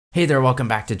Hey there, welcome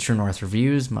back to True North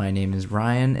Reviews. My name is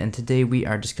Ryan, and today we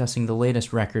are discussing the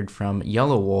latest record from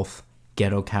Yelawolf,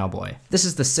 Ghetto Cowboy. This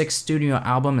is the sixth studio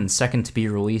album and second to be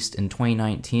released in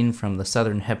 2019 from the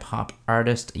southern hip-hop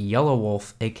artist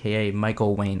Yelawolf, aka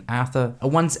Michael Wayne Atha. A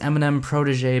once Eminem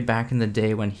protege back in the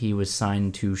day when he was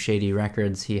signed to Shady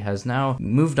Records, he has now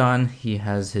moved on. He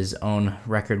has his own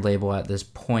record label at this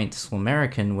point,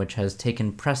 Slumerican, which has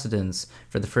taken precedence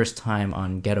for the first time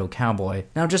on Ghetto Cowboy.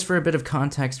 Now, just for a bit of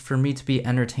context, for me to be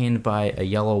entertained by a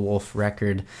Yelawolf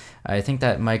record, I think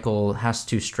that Michael has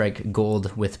to strike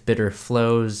gold with bitter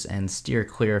flows and steer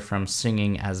clear from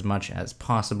singing as much as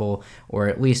possible, or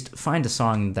at least find a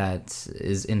song that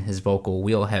is in his vocal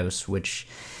wheelhouse, which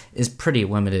is pretty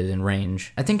limited in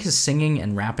range. I think his singing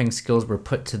and rapping skills were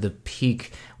put to the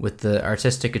peak with the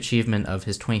artistic achievement of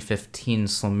his 2015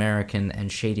 Slumerican and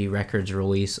Shady Records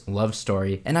release, Love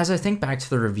Story. And as I think back to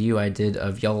the review I did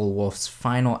of Yelawolf's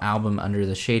final album under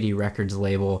the Shady Records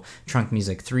label, Trunk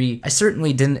Muzik 3, I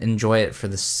certainly didn't enjoy it for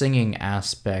the singing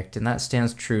aspect, and that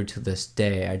stands true to this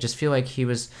day. I just feel like he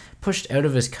was pushed out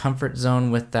of his comfort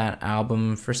zone with that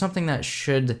album for something that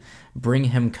should bring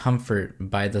him comfort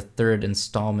by the third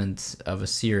installment of a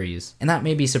series. And that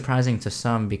may be surprising to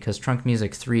some because Trunk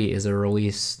Muzik 3 is a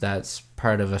release that's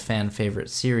part of a fan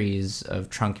favorite series of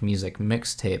Trunk Muzik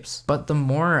mixtapes. But the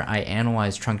more I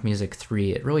analyze Trunk Muzik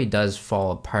 3, it really does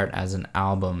fall apart as an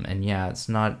album, and yeah, it's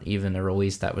not even a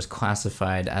release that was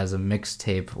classified as a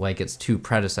mixtape like its two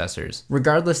predecessors.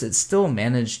 Regardless, it still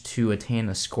managed to attain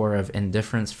a score of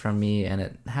indifference from me, and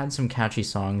it had some catchy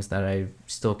songs that I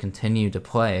still continue to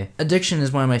play. Addiction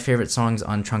is one of my favorite songs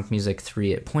on Trunk Muzik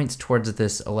 3. It points towards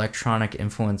this electronic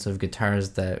influence of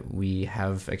guitars that we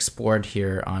have explored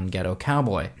here on Ghetto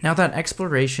Cowboy. Now, that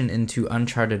exploration into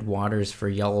uncharted waters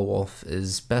for Yelawolf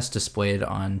is best displayed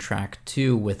on track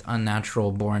 2 with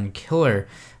Unnatural Born Killer.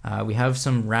 We have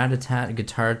some rat-a-tat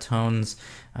guitar tones,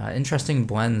 interesting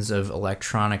blends of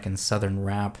electronic and southern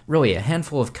rap. Really, a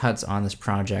handful of cuts on this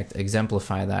project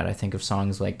exemplify that. I think of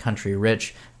songs like Country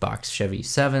Rich, Box Chevy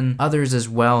 7, others as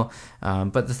well.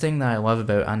 But the thing that I love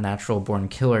about Unnatural Born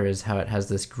Killer is how it has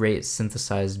this great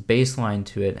synthesized bass line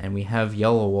to it, and we have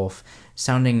Yelawolf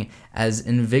sounding as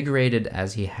invigorated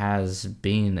as he has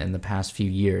been in the past few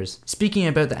years. Speaking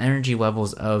about the energy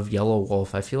levels of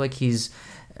Yelawolf, I feel like he's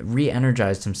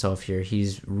re-energized himself here.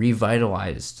 He's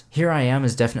revitalized. Here I Am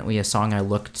is definitely a song I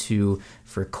look to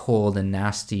for cold and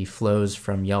nasty flows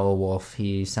from Yelawolf.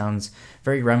 He sounds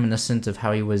very reminiscent of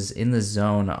how he was in the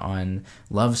zone on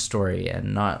Love Story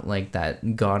and not like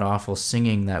that god-awful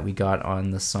singing that we got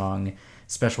on the song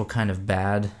Special Kind of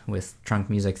Bad with Trunk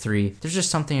Muzik 3. There's just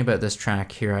something about this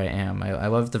track, Here I Am. I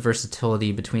love the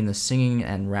versatility between the singing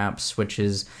and rap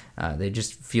switches. They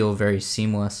just feel very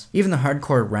seamless. Even the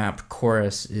hardcore rap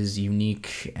chorus is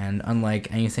unique and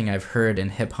unlike anything I've heard in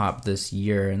hip-hop this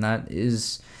year, and that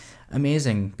is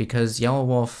amazing because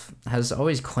Yelawolf has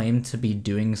always claimed to be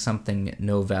doing something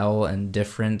novel and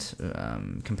different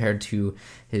compared to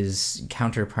his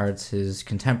counterparts, his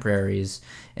contemporaries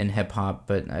in hip-hop,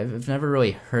 but I've never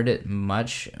really heard it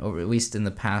much, or at least in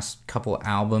the past couple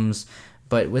albums.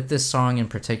 But with this song in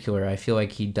particular, I feel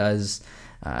like he does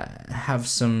have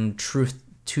some truth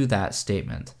to that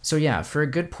statement. So yeah, for a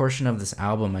good portion of this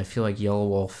album, I feel like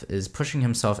Yelawolf is pushing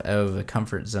himself out of the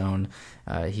comfort zone.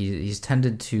 He's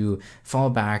tended to fall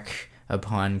back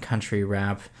upon country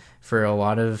rap. For a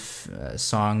lot of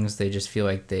songs, they just feel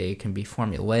like they can be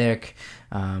formulaic.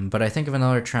 But I think of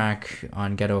another track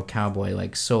on Ghetto Cowboy,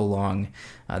 like So Long.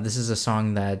 This is a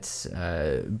song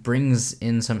that brings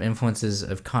in some influences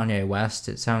of Kanye West.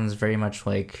 It sounds very much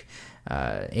like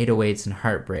 808s and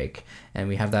Heartbreak, and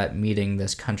we have that meeting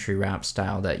this country rap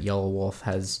style that Yelawolf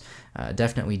has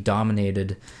definitely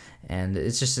dominated, and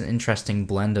it's just an interesting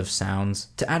blend of sounds.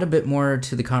 To add a bit more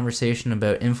to the conversation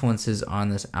about influences on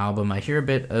this album, I hear a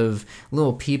bit of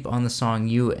Lil Peep on the song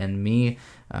You and Me.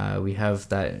 We have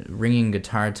that ringing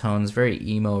guitar tones, very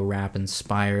emo rap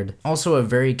inspired. Also a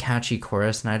very catchy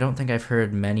chorus, and I don't think I've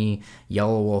heard many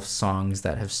Yelawolf songs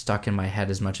that have stuck in my head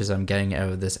as much as I'm getting out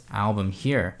of this album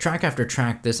here. Track after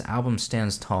track, this album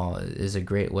stands tall. It is a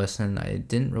great listen. I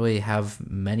didn't really have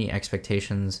many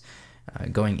expectations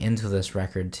going into this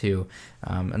record too.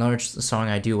 Another song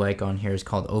I do like on here is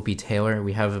called Opie Taylor.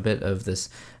 We have a bit of this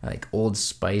like Old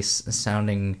Spice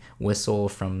sounding whistle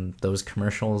from those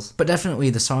commercials, but definitely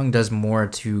the song does more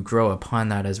to grow upon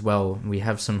that as well. We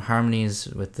have some harmonies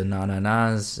with the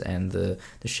na-na-nas and the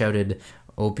shouted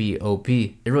Opie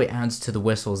Opie. It really adds to the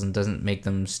whistles and doesn't make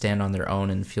them stand on their own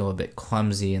and feel a bit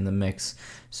clumsy in the mix.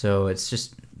 So it's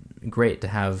just great to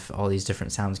have all these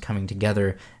different sounds coming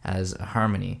together as a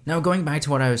harmony. Now, going back to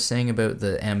what I was saying about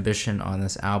the ambition on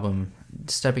this album,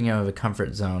 stepping out of a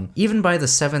comfort zone. Even by the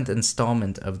 7th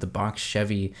installment of the Box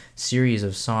Chevy series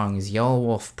of songs,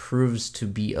 Yelawolf proves to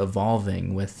be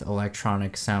evolving with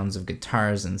electronic sounds of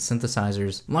guitars and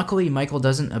synthesizers. Luckily, Michael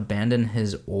doesn't abandon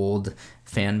his old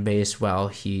fan base while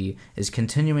he is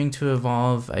continuing to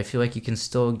evolve. I feel like you can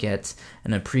still get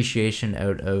an appreciation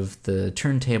out of the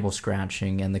turntable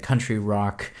scratching and the country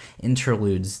rock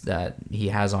interludes that he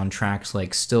has on tracks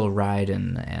like Still Ride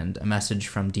and A Message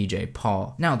from DJ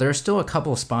Paul. Now, there are still a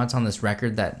couple of spots on this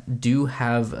record that do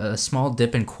have a small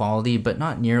dip in quality, but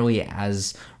not nearly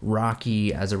as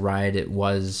rocky as a ride it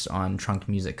was on Trunk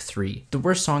Muzik 3. The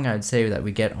worst song I'd say that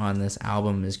we get on this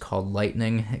album is called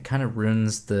Lightning. It kind of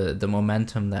ruins the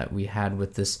momentum that we had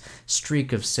with this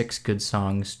streak of 6 good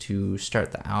songs to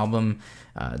start the album.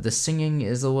 The singing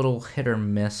is a little hit or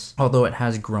miss, although it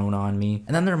has grown on me.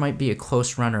 And then there might be a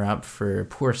close runner-up for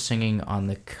poor singing on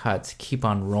the cut, Keep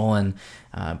on Rollin',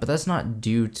 but that's not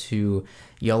due to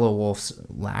Yelawolf's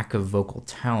lack of vocal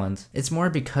talent. It's more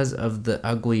because of the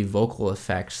ugly vocal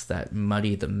effects that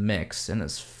muddy the mix, and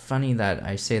it's funny that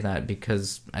I say that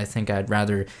because I think I'd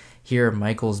rather hear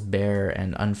Michael's bare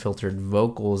and unfiltered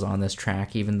vocals on this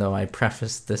track, even though I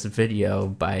prefaced this video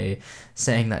by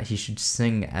saying that he should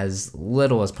sing as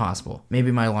little as possible.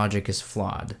 Maybe my logic is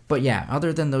flawed. But yeah,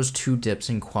 other than those 2 dips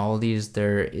in qualities,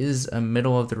 there is a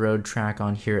middle-of-the-road track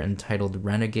on here entitled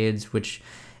Renegades, which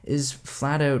is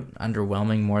flat out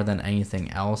underwhelming more than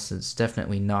anything else. It's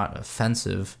definitely not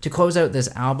offensive. To close out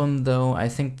this album, though, I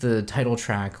think the title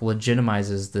track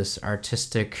legitimizes this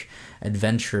artistic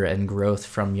adventure and growth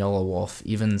from Yelawolf,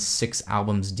 even 6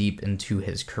 albums deep into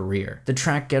his career. The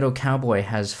track Ghetto Cowboy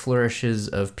has flourishes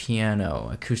of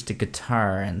piano, acoustic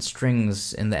guitar, and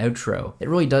strings in the outro. It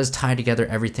really does tie together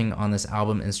everything on this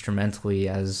album instrumentally,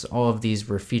 as all of these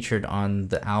were featured on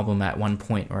the album at one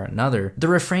point or another. The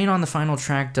refrain on the final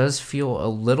track does feel a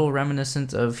little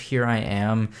reminiscent of Here I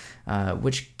Am,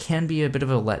 which can be a bit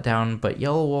of a letdown, but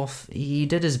Yelawolf, he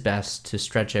did his best to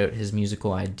stretch out his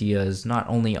musical ideas, not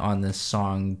only on this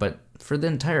song, but for the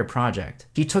entire project.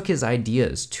 He took his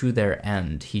ideas to their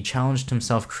end. He challenged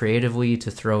himself creatively to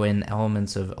throw in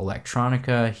elements of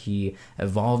electronica, he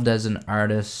evolved as an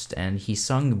artist, and he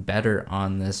sung better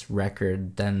on this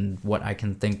record than what I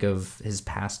can think of his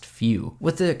past few.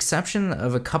 With the exception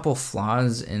of a couple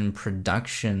flaws in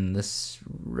production, this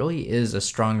really is a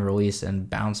strong release and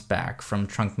bounce back from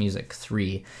Trunk Muzik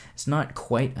 3. It's not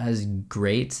quite as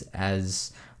great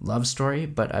as Love Story,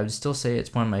 but I would still say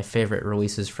it's one of my favorite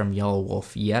releases from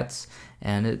Yelawolf yet,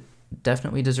 and it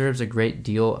definitely deserves a great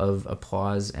deal of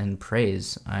applause and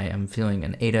praise. I am feeling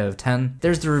an 8 out of 10.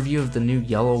 There's the review of the new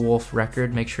Yelawolf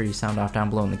record. Make sure you sound off down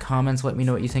below in the comments. Let me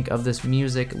know what you think of this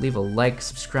music. Leave a like,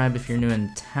 subscribe if you're new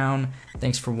in town.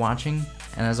 Thanks for watching,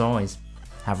 and as always,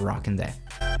 have a rockin' day.